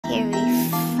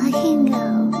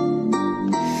tingle.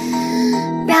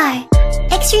 Rawr.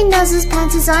 Extra noses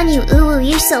pounces on you, ooh,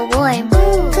 you're so warm.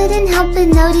 Couldn't help but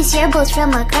notice your bolts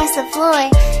from across the floor.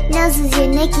 Noses your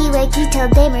Nicky Wicky till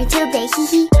day Matilda, hee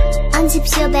hee.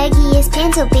 Unzips your baggiest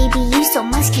pants, oh baby, you so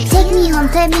musky. Take me home,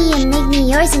 pet me and make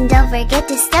me yours, and don't forget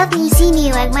to stuff me. See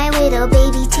me wag my little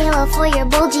baby tail for your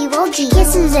bulgy wulgy.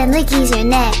 Kisses and lickies your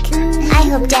neck. I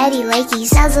hope daddy likes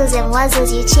nuzzles and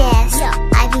wuzzles your chest.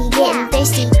 I be getting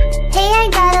thirsty. Hey, I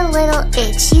got a little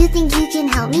itch, you think you can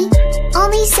help me?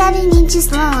 Only 7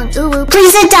 inches long, ooh,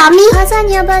 please adopt me. Paws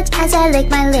on your butt as I lick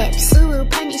my lips. Ooh,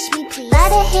 punish me please.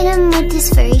 Gotta hit him with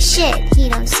this furry shit, he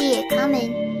don't see it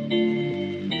coming.